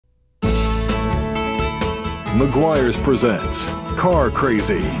Meguiar's presents Car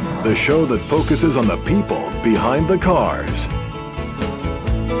Crazy, the show that focuses on the people behind the cars.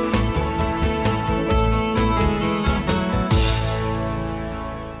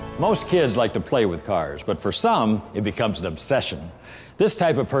 Most kids like to play with cars, but for some, it becomes an obsession. This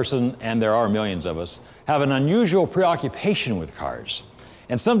type of person, and there are millions of us, have an unusual preoccupation with cars.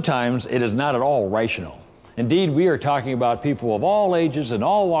 And sometimes it is not at all rational. Indeed, we are talking about people of all ages and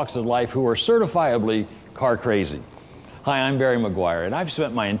all walks of life who are certifiably car crazy. Hi, I'm Barry Meguiar, and I've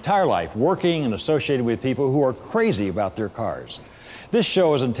spent my entire life working and associated with people who are crazy about their cars. This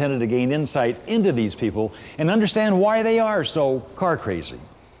show is intended to gain insight into these people and understand why they are so car crazy.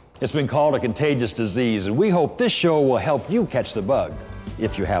 It's been called a contagious disease, and we hope this show will help you catch the bug,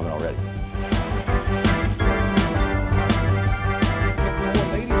 if you haven't already.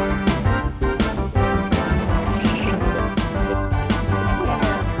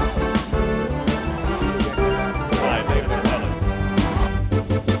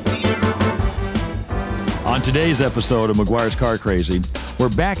 On today's episode of Meguiar's Car Crazy, we're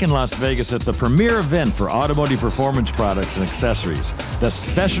back in Las Vegas at the premier event for automotive performance products and accessories, the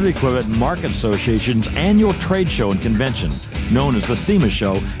Specialty Equipment Market Association's annual trade show and convention, known as the Sema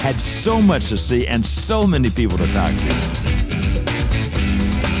Show, had so much to see and so many people to talk to.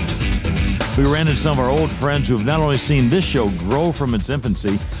 We ran into some of our old friends who have not only seen this show grow from its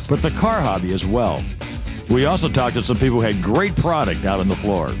infancy, but the car hobby as well. We also talked to some people who had great product out on the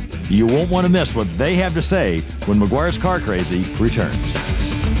floor. You won't want to miss what they have to say when Meguiar's Car Crazy returns.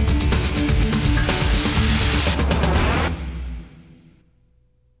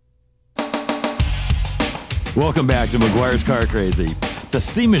 Welcome back to Meguiar's Car Crazy. The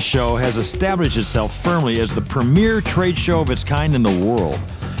Sema Show has established itself firmly as the premier trade show of its kind in the world.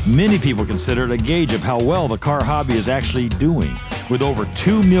 Many people consider it a gauge of how well the car hobby is actually doing. With over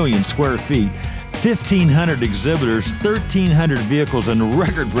 2 million square feet, 1,500 exhibitors, 1,300 vehicles, and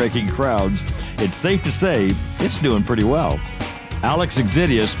record-breaking crowds, it's safe to say it's doing pretty well. Alex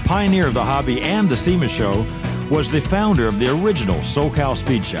Exidius, pioneer of the hobby and the Sema Show, was the founder of the original SoCal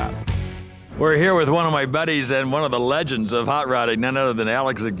Speed Shop. We're here with one of my buddies and one of the legends of hot rodding, none other than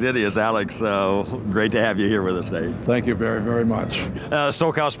Alex Exidius. Alex, great to have you here with us today. Thank you, Barry, very much.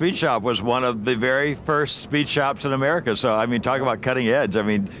 SoCal Speed Shop was one of the very first speed shops in America. So, I mean, talk about cutting edge. I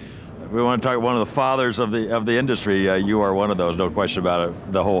mean, we want to talk about one of the fathers of the industry. You are one of those, no question about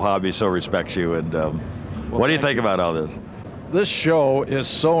it. The whole hobby so respects you. And what do you think about all this? This show is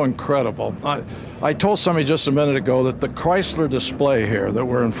so incredible. I told somebody just a minute ago that the Chrysler display here that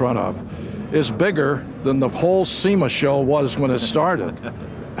we're in front of is bigger than the whole Sema show was when it started.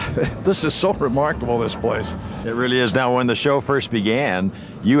 This is so remarkable, this place. It really is. Now, when the show first began,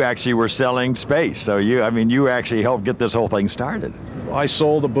 you actually were selling space. So you actually helped get this whole thing started. I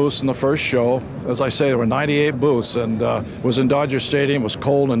sold the booths in the first show. As I say, there were 98 booths, and it was in Dodger Stadium. It was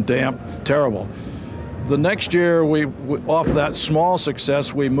cold and damp, terrible. The next year, off that small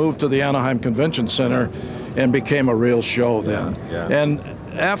success, we moved to the Anaheim Convention Center and became a real show then. Yeah.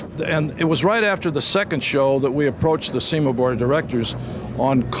 And it was right after the second show that we approached the Sema Board of Directors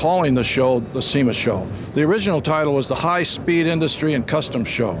on calling the show the Sema Show. The original title was the High Speed Industry and Custom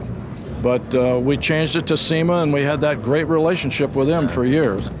Show, but we changed it to Sema, and we had that great relationship with them for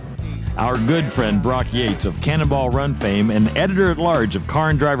years. Our good friend Brock Yates of Cannonball Run fame and editor-at-large of Car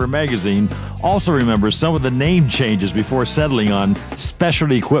and Driver magazine also remembers some of the name changes before settling on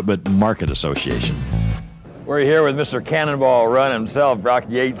Specialty Equipment Market Association. We're here with Mr. Cannonball Run himself, Brock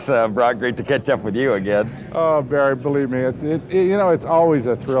Yates. Brock, great to catch up with you again. Oh, Barry, believe me, it's always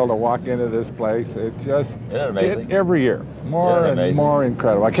a thrill to walk into this place. It's just Isn't it amazing? Every year, more and more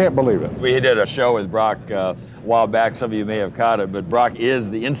incredible. I can't believe it. We did a show with Brock a while back. Some of you may have caught it, but Brock is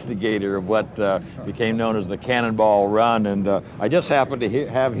the instigator of what became known as the Cannonball Run, and I just happen to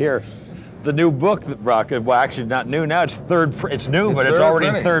have here the new book that Brock, well, actually not new now, it's new, but it's already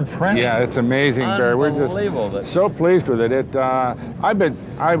in third printing. Yeah, it's amazing, Barry. We're just so pleased with it. I've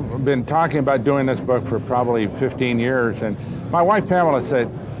been talking about doing this book for probably 15 years, and my wife Pamela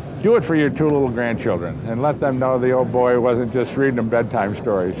said, do it for your 2 little grandchildren and let them know the old boy wasn't just reading them bedtime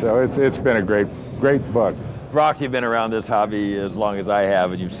stories. So it's been a great book. Brock, you've been around this hobby as long as I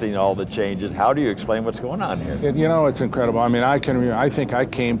have, and you've seen all the changes. How do you explain what's going on here? It's incredible. I mean, I think I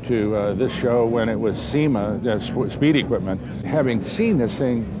came to this show when it was Sema, Speed Equipment. Having seen this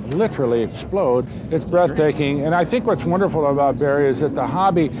thing literally explode, it's breathtaking. And I think what's wonderful about Barry is that the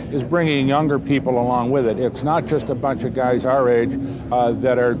hobby is bringing younger people along with it. It's not just a bunch of guys our age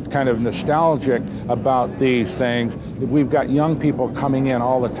that are kind of nostalgic about these things. We've got young people coming in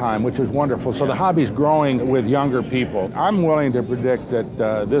all the time, which is wonderful. So the hobby's growing with with younger people. I'm willing to predict that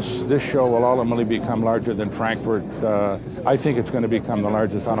this show will ultimately become larger than Frankfurt. I think it's going to become the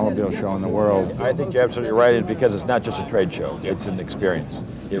largest automobile show in the world. I think you're absolutely right, because it's not just a trade show, it's an experience.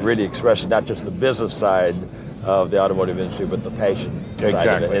 It really expresses not just the business side of the automotive industry, but the passion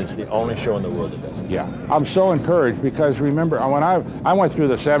side of it. And it's the only show in the world that does it. Yeah, I'm so encouraged because remember when I went through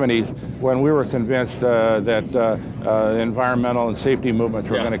the 70s when we were convinced that environmental and safety movements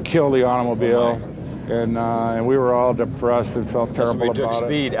were going to kill the automobile, and we were all depressed and felt terrible about it. We took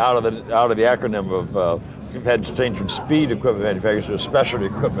speed out of the acronym of. We've had to change from speed equipment manufacturers to specialty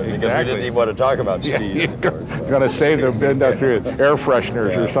equipment because we didn't even want to talk about speed. Going to save the industry with air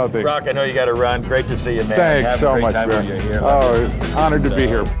fresheners or something. Brock, I know you got to run. Great to see you, man. Thanks so much, man. Oh, honored to be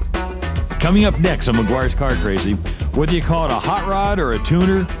here. Coming up next on McGuire's Car Crazy, whether you call it a hot rod or a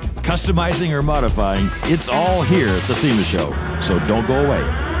tuner, customizing or modifying, it's all here at the SEMA Show. So don't go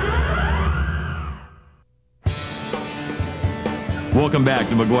away. Welcome back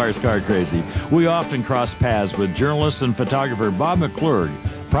to McGuire's Car Crazy. We often cross paths with journalist and photographer Bob McClurg,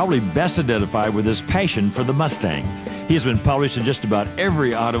 probably best identified with his passion for the Mustang. He has been published in just about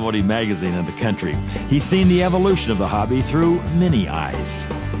every automotive magazine in the country. He's seen the evolution of the hobby through many eyes.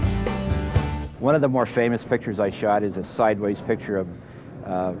 One of the more famous pictures I shot is a sideways picture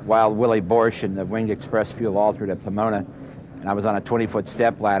of Wild Willie Borsch in the Winged Express Fuel Altered at Pomona. And I was on a 20-foot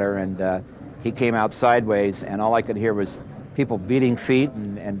step ladder, and he came out sideways, and all I could hear was people beating feet,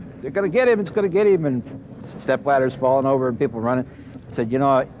 and they're going to get him, it's going to get him, and step ladders falling over and people running. I said, you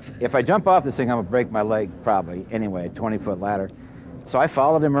know, if I jump off this thing, I'm going to break my leg probably. Anyway, a 20-foot ladder. So I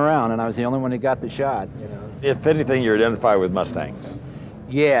followed him around, and I was the only one who got the shot. You know. If anything, you identify with Mustangs.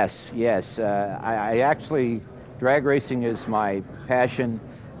 Yes. I actually, drag racing is my passion,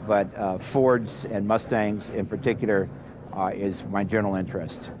 but Fords and Mustangs in particular is my general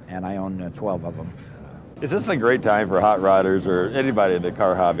interest, and I own 12 of them. Is this a great time for hot rodders or anybody in the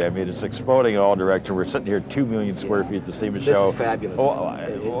car hobby? I mean, it's exploding in all directions. We're sitting here 2 million square feet at the SEMA show. This is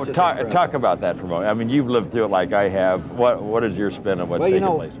fabulous. Talk about that for a moment. I mean, you've lived through it like I have. What is your spin on what's taking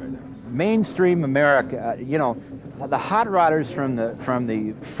place right now? Mainstream America, you know, the hot rodders from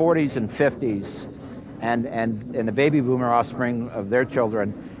the 40s and 50s and the baby boomer offspring of their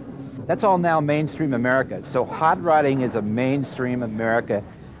children, that's all now mainstream America. So hot rodding is a mainstream America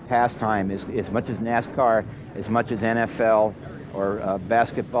pastime, as much as NASCAR, as much as NFL or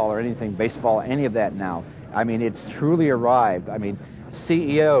basketball or anything, baseball, any of that now. I mean, it's truly arrived. I mean,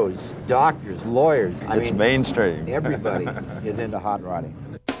 CEOs, doctors, lawyers. It's mainstream. Everybody is into hot rodding.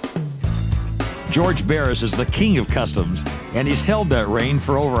 George Barris is the king of customs, and he's held that reign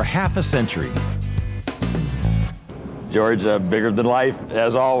for over half a century. George, bigger than life,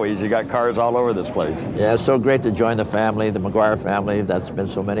 as always. You got cars all over this place. Yeah, it's so great to join the family, the McGuire family. That's been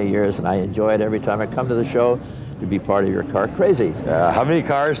so many years, and I enjoy it every time I come to the show to be part of your Car Crazy. How many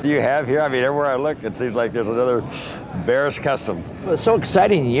cars do you have here? I mean, everywhere I look, it seems like there's another Barris Custom. Well, it's so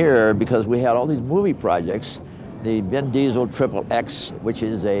exciting year because we had all these movie projects. The Vin Diesel Triple X, which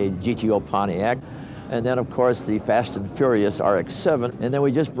is a GTO Pontiac. And then, of course, the Fast and Furious RX-7. And then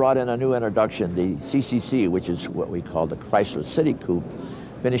we just brought in a new introduction, the CCC, which is what we call the Chrysler City Coupe,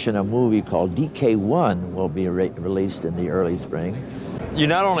 finishing a movie called DK1 will be released in the early spring. You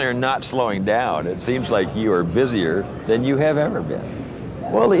not only are not slowing down, it seems like you are busier than you have ever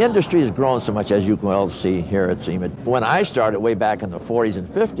been. Well, the industry has grown so much, as you can well see here at SEMA. When I started way back in the 40s and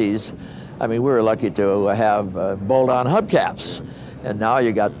 50s, I mean, we were lucky to have bolt-on hubcaps. And now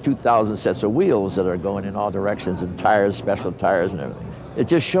you got 2,000 sets of wheels that are going in all directions, and tires, special tires and everything. It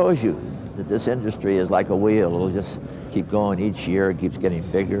just shows you that this industry is like a wheel. It'll just keep going each year. It keeps getting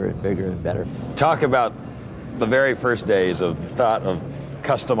bigger and bigger and better. Talk about the very first days of the thought of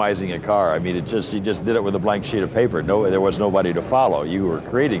customizing a car. I mean, you just did it with a blank sheet of paper. No, there was nobody to follow. You were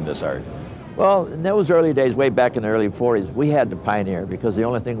creating this art. Well, in those early days, way back in the early 40s, we had to pioneer because the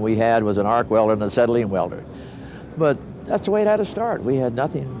only thing we had was an arc welder and a acetylene welder. But that's the way it had to start. We had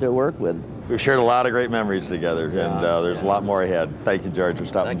nothing to work with. We've shared a lot of great memories together, and there's a lot more ahead. Thank you, George, for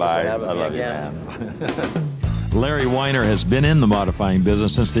stopping by. I love you, man. Larry Weiner has been in the modifying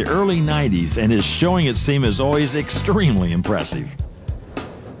business since the early 90s, and his showing at SEMA is always extremely impressive.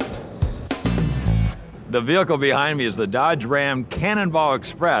 The vehicle behind me is the Dodge Ram Cannonball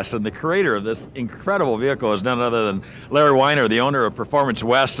Express, and the creator of this incredible vehicle is none other than Larry Weiner, the owner of Performance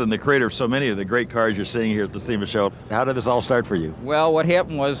West and the creator of so many of the great cars you're seeing here at the SEMA show. How did this all start for you? Well, what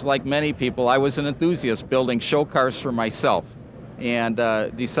happened was, like many people, I was an enthusiast building show cars for myself, and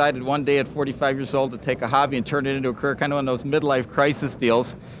decided one day at 45 years old to take a hobby and turn it into a career, kind of one of those midlife crisis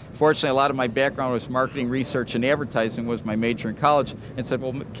deals. Fortunately, a lot of my background was marketing, research, and advertising was my major in college, and said,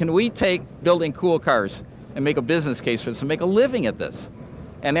 well, can we take building cool cars and make a business case for this and make a living at this.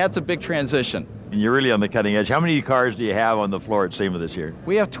 And that's a big transition. And you're really on the cutting edge. How many cars do you have on the floor at SEMA this year?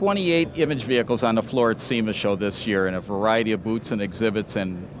 We have 28 image vehicles on the floor at SEMA show this year in a variety of booths and exhibits,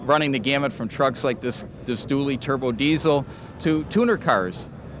 and running the gamut from trucks like this dually turbo diesel to tuner cars.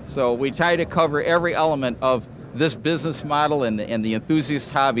 So we try to cover every element of this business model and the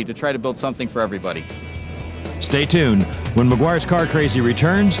enthusiast hobby to try to build something for everybody. Stay tuned. When McGuire's Car Crazy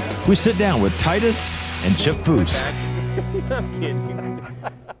returns, we sit down with Titus and Chip Foose.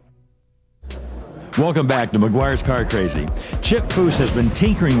 Welcome back to McGuire's Car Crazy. Chip Foose has been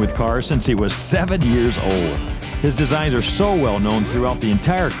tinkering with cars since he was 7 years old. His designs are so well known throughout the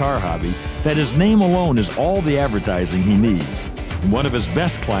entire car hobby that his name alone is all the advertising he needs. One of his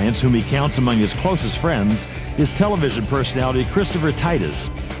best clients, whom he counts among his closest friends, is television personality Christopher Titus.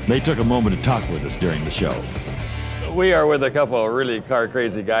 They took a moment to talk with us during the show. We are with a couple of really car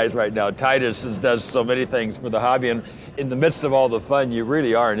crazy guys right now. Titus does so many things for the hobby, and in the midst of all the fun, you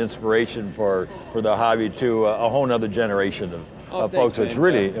really are an inspiration for the hobby to a whole other generation of folks. It's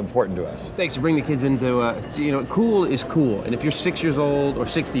really important to us. Thanks to bring the kids into, cool is cool. And if you're 6 years old or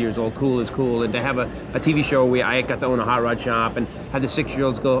 60 years old, cool is cool. And to have a TV show where I got to own a hot rod shop and have the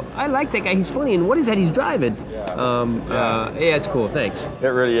 6-year-olds go, I like that guy, he's funny, and what is that he's driving? Yeah, it's cool, thanks. It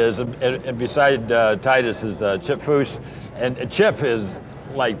really is. And beside Titus is Chip Foose, and Chip is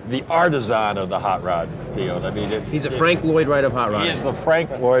like the artisan of the hot rod field. I mean, he's a Frank Lloyd Wright of hot rod. He is the Frank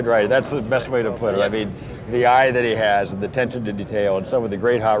Lloyd Wright. That's the best way to put it. Yes. I mean, the eye that he has and the attention to detail, and some of the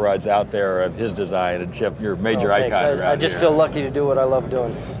great hot rods out there are of his design. And Chip, you're a major icon around I just feel lucky to do what I love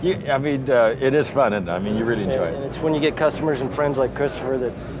doing. It is fun, and I mean, you really enjoy it. And it's when you get customers and friends like Christopher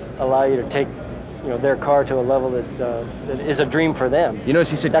that allow you to take their car to a level that is a dream for them. You notice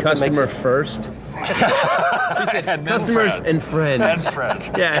he said customer first? He said customers and friends. And friends.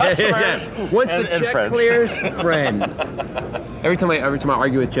 Yeah. Once the check clears, friend. Every time I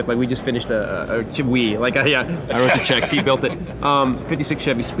argue with Chip, like we just finished I wrote the checks, he built it. 56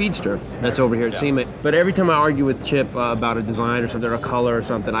 Chevy Speedster, that's over here at SEMA. But every time I argue with Chip about a design or something, or a color or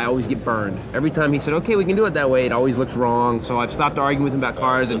something, I always get burned. Every time he said, okay, we can do it that way, it always looks wrong. So I've stopped arguing with him about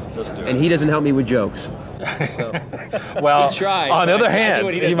cars, and he doesn't help me with jokes. So. Well, on the other he hand,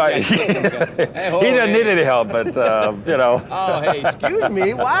 he might. He doesn't need any help, but Oh, hey, excuse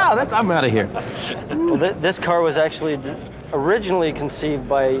me. Wow, I'm out of here. Well, this car was actually originally conceived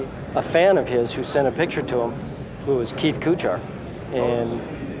by a fan of his who sent a picture to him, who was Keith Kuchar,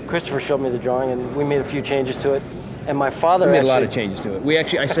 and Christopher showed me the drawing, and we made a few changes to it. And my father made a lot of changes to it. We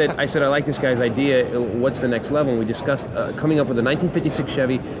actually, I said I like this guy's idea. What's the next level? And we discussed coming up with a 1956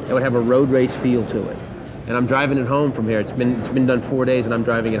 Chevy that would have a road race feel to it. And I'm driving it home from here. It's been done 4 days, and I'm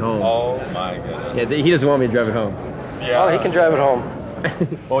driving it home. Oh my goodness! Yeah, he doesn't want me to drive it home. Yeah. Oh, he can drive it home.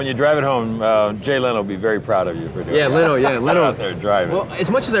 Well, when you drive it home, Jay Leno will be very proud of you for doing it. Leno out there driving. Well, as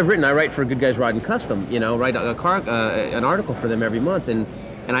much as I've written, I write for Good Guys Rod and Custom. Write an article for them every month, and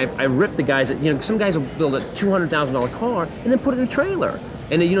I rip the guys. Some guys will build a $200,000 car and then put it in a trailer.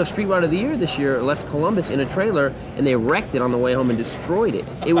 And Street Rod of the Year this year left Columbus in a trailer, and they wrecked it on the way home and destroyed it.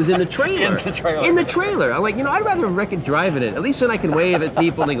 It was in the trailer. In the trailer. I'm like, I'd rather wreck it driving it. At least then I can wave at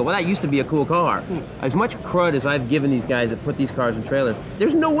people and they go, well, that used to be a cool car. As much crud as I've given these guys that put these cars in trailers,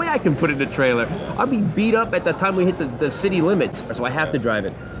 there's no way I can put it in a trailer. I'll be beat up at the time we hit the city limits, so I have to drive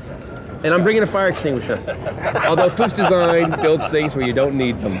it. And I'm bringing a fire extinguisher. Although Foose Design builds things where you don't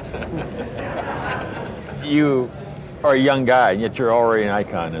need them. You are a young guy, and yet you're already an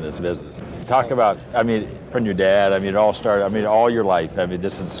icon in this business. Talk about, from your dad, it all started, all your life.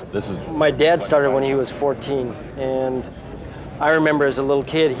 This is. My dad started when he was 14, and I remember as a little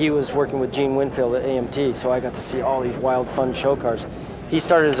kid, he was working with Gene Winfield at AMT, so I got to see all these wild, fun show cars. He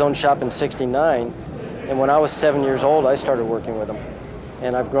started his own shop in '69, and when I was 7 years old, I started working with him.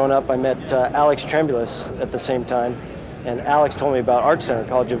 And I've grown up, I met Alex Tremulous at the same time, and Alex told me about Art Center,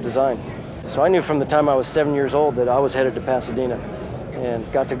 College of Design. So I knew from the time I was 7 years old that I was headed to Pasadena,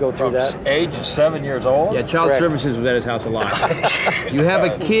 and got to go through that. Age 7 years old? Yeah, Child Services was at his house a lot. You have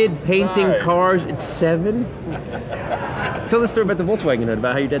a kid painting cars at 7? Tell the story about the Volkswagen hood,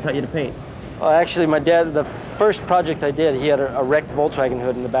 about how your dad taught you to paint. Well, actually, my dad, the first project I did, he had a wrecked Volkswagen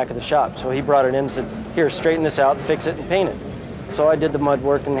hood in the back of the shop. So he brought it in and said, here, straighten this out, fix it, and paint it. So I did the mud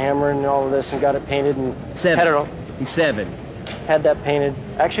work and hammering and all of this and got it painted and had it all. He's 7. Had that painted.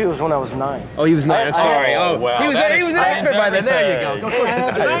 Actually, it was when I was 9. Oh, he was 9. I'm sorry. Wow. He was an expert by then. There you go. Go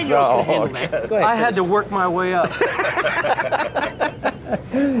ahead. 9-year-old can handle that. Go ahead. I had to work my way up.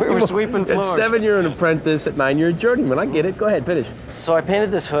 We were sweeping floors. At 7, you're an apprentice. At 9, you're a journeyman. I get it. Go ahead, finish. So I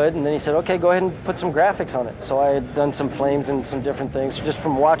painted this hood, and then he said, okay, go ahead and put some graphics on it. So I had done some flames and some different things just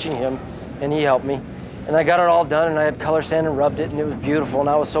from watching him, and he helped me. And I got it all done, and I had color sand and rubbed it, and it was beautiful, and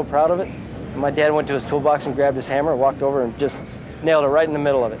I was so proud of it. And my dad went to his toolbox and grabbed his hammer, walked over and just nailed it right in the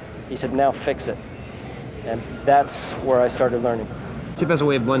middle of it. He said, now fix it. And that's where I started learning. Chip has a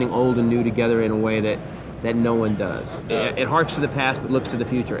way of blending old and new together in a way that no one does. It harks to the past but looks to the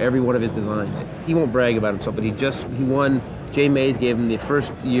future, every one of his designs. He won't brag about himself, but he won. Jay Mays gave him the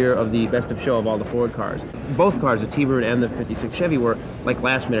first year of the best of show of all the Ford cars. Both cars, the T-Bird and the 56 Chevy, were like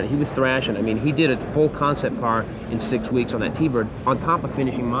last minute. He was thrashing. I mean, he did a full concept car in 6 weeks on that T-Bird on top of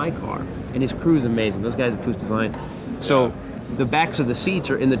finishing my car. And his crew's amazing. Those guys at Foose Design. So the backs of the seats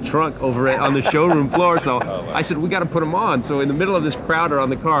are in the trunk over on the showroom floor. So I said, we got to put them on. So in the middle of this crowd around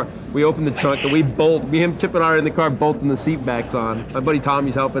the car, we open the trunk and we bolt. Me and Chip and I are in the car bolting the seat backs on. My buddy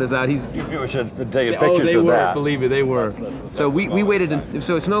Tommy's helping us out. You people should have been taking Oh, pictures they of were, that. believe me, they were. So we waited,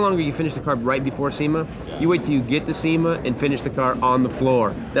 so it's no longer you finish the car right before SEMA. You wait till you get to SEMA and finish the car on the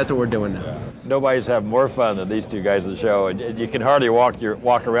floor. That's what we're doing now. Nobody's having more fun than these two guys at the show, and you can hardly walk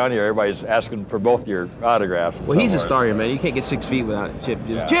around here. Everybody's asking for both your autographs. Well, he's a star here, man. You can't get 6 feet without Chip.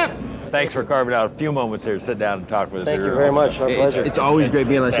 Chip! Thanks for carving out a few moments here to sit down and talk with us. Thank you very much. Our pleasure. It's always great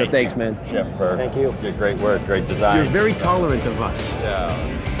being on the show. Thanks, man. Chip, for Thank you. Your great work, great design. You're very tolerant of us.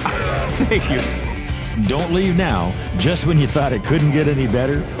 Yeah. Thank you. Don't leave now. Just when you thought it couldn't get any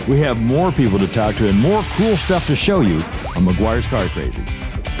better, we have more people to talk to and more cool stuff to show you on McGuire's Car Crazy.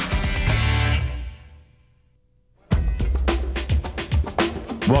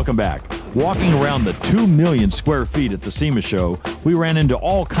 Welcome back. Walking around the 2 million square feet at the SEMA show, we ran into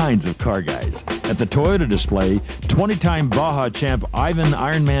all kinds of car guys. At the Toyota display, 20-time Baja champ Ivan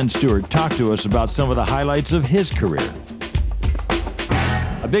Ironman Stewart talked to us about some of the highlights of his career.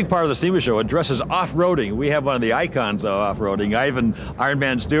 A big part of the SEMA show addresses off-roading. We have one of the icons of off-roading, Ivan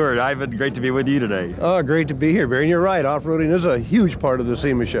Ironman Stewart. Ivan, great to be with you today. Oh, great to be here, Barry. And you're right, off-roading is a huge part of the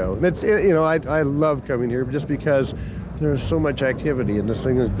SEMA show. I love coming here just because there's so much activity and this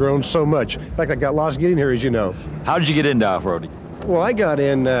thing has grown so much. In fact, I got lost getting here, as you know. How did you get into off-roading? Well, I got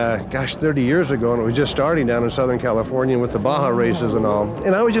in, 30 years ago, and it was just starting down in Southern California with the Baja races and all,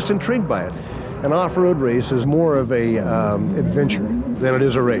 and I was just intrigued by it. An off-road race is more of a adventure than it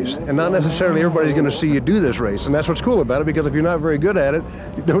is a race, and not necessarily everybody's going to see you do this race, and that's what's cool about it, because if you're not very good at it,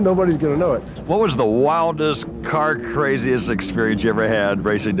 nobody's going to know it. What was the wildest, car craziest experience you ever had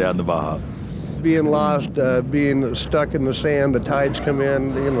racing down the Baja? Being lost, being stuck in the sand, the tides come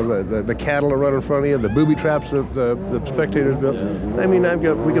in, the cattle are running in front of you, the booby traps the spectators built. I mean,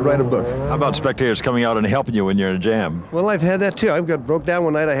 we could write a book. How about spectators coming out and helping you when you're in a jam? Well, I've had that too. broke down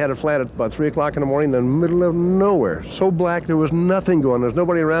one night. I had a flat at about 3 o'clock in the morning in the middle of nowhere. So black, there was nothing going. There's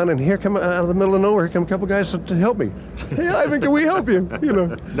nobody around, and here come out of the middle of nowhere, here come a couple guys to help me. Hey, Ivan, can we help you?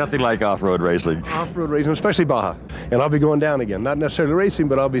 Nothing like off-road racing. Off-road racing, especially Baja. And I'll be going down again. Not necessarily racing,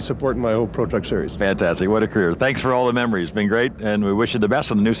 but I'll be supporting my whole Pro Truck series. Fantastic. What a career. Thanks for all the memories. It's been great, and we wish you the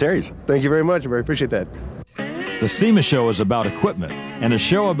best on the new series. Thank you very much. I very appreciate that. The SEMA show is about equipment, and a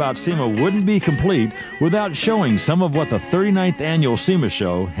show about SEMA wouldn't be complete without showing some of what the 39th annual SEMA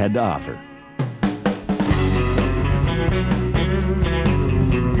show had to offer.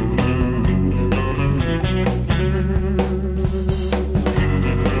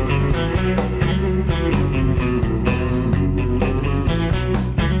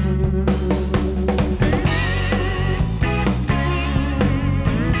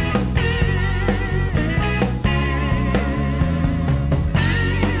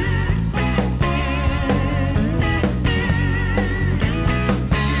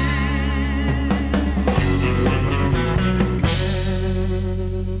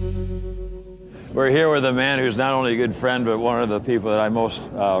 We're here with a man who's not only a good friend, but one of the people that I most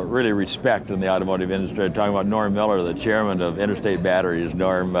really respect in the automotive industry. I'm talking about Norm Miller, the chairman of Interstate Batteries.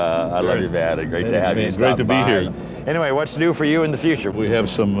 Norm, I love you, man. Great to have you. Great to be here. Anyway, what's new for you in the future? We have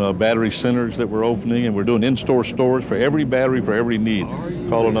some battery centers that we're opening, and we're doing in-store stores for every battery, for every need,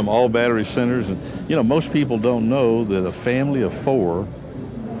 calling them all battery centers. And most people don't know that a family of 4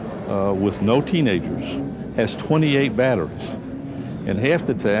 with no teenagers has 28 batteries. And half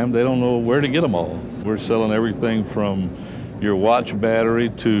the time, they don't know where to get them all. We're selling everything from your watch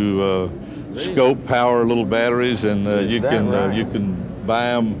battery to scope power little batteries, and you can buy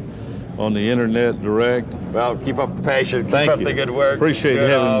them on the internet direct. Well, keep up the passion. Keep Thank up you. the good work. Appreciate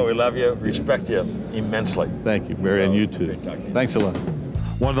having me. We love you. Respect you immensely. Thank you, Barry, and you too. Thanks a lot.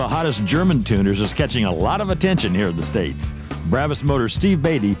 One of the hottest German tuners is catching a lot of attention here in the States. Brabus Motors' Steve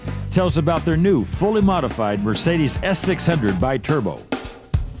Beatty tells about their new, fully modified Mercedes S600 bi-turbo.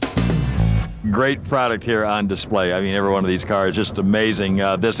 Great product here on display. I mean, every one of these cars, just amazing.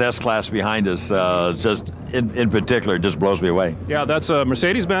 This S-Class behind us, just in particular just blows me away. Yeah, that's a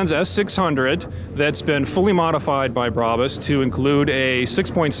Mercedes-Benz S600 that's been fully modified by Brabus to include a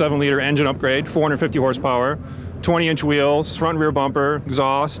 6.7 liter engine upgrade, 450 horsepower, 20-inch wheels, front and rear bumper,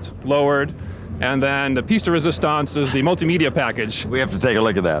 exhaust, lowered, and then the piece de resistance is the multimedia package. We have to take a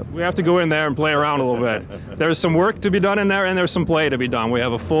look at that. We have to go in there and play around a little bit. There's some work to be done in there, and there's some play to be done. We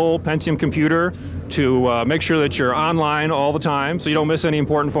have a full Pentium computer to make sure that you're online all the time, so you don't miss any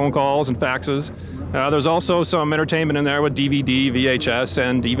important phone calls and faxes. There's also some entertainment in there with DVD, VHS,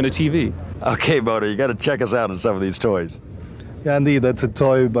 and even a TV. Okay, Bodo, you got to check us out on some of these toys. Yeah, indeed, that's a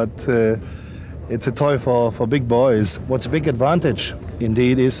toy, but it's a toy for big boys. What's a big advantage,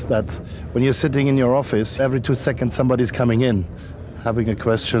 indeed, is that when you're sitting in your office, every 2 seconds somebody's coming in, having a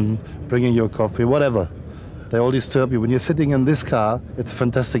question, bringing your coffee, whatever. They all disturb you. When you're sitting in this car, it's a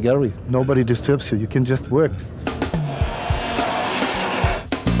fantastic area. Nobody disturbs you. You can just work.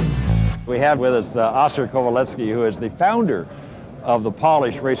 We have with us Oscar Kowalewski, who is the founder of the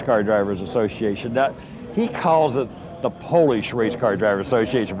Polish Race Car Drivers Association. Now, he calls it the Polish Race Car Drivers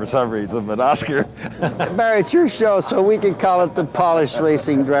Association for some reason, but Oscar... Barry, it's your show, so we can call it the Polish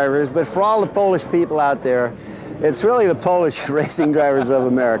Racing Drivers, but for all the Polish people out there, it's really the Polish Racing Drivers of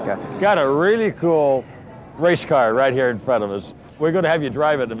America. Got a really cool race car right here in front of us. We're going to have you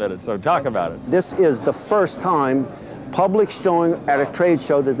drive it in a minute, so talk about it. This is the first time public showing at a trade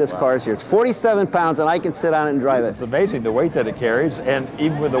show that this car is here. It's 47 pounds, and I can sit on it and drive it. It's amazing the weight that it carries, and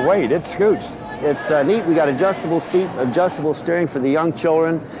even with the weight, it scoots. It's neat. We got adjustable seat, adjustable steering for the young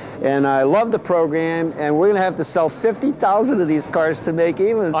children, and I love the program, and we're going to have to sell 50,000 of these cars to make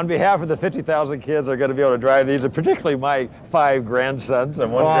even. On behalf of the 50,000 kids that are going to be able to drive these, and particularly my 5 grandsons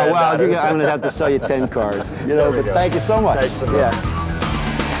and 1 granddaughter. Well, I'm going to have to sell you 10 cars. You know, but thank you so much. Thanks so much. Yeah.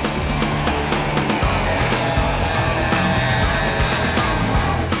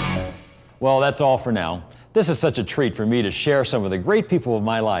 Well, that's all for now. This is such a treat for me to share some of the great people of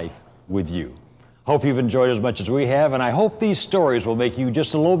my life with you. Hope you've enjoyed as much as we have, and I hope these stories will make you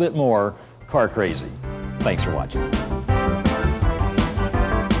just a little bit more car crazy. Thanks for watching.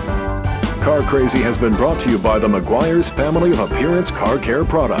 Car Crazy has been brought to you by the Meguiar's family of appearance car care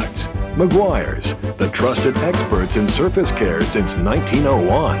products. Meguiar's, the trusted experts in surface care since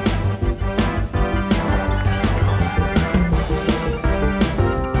 1901.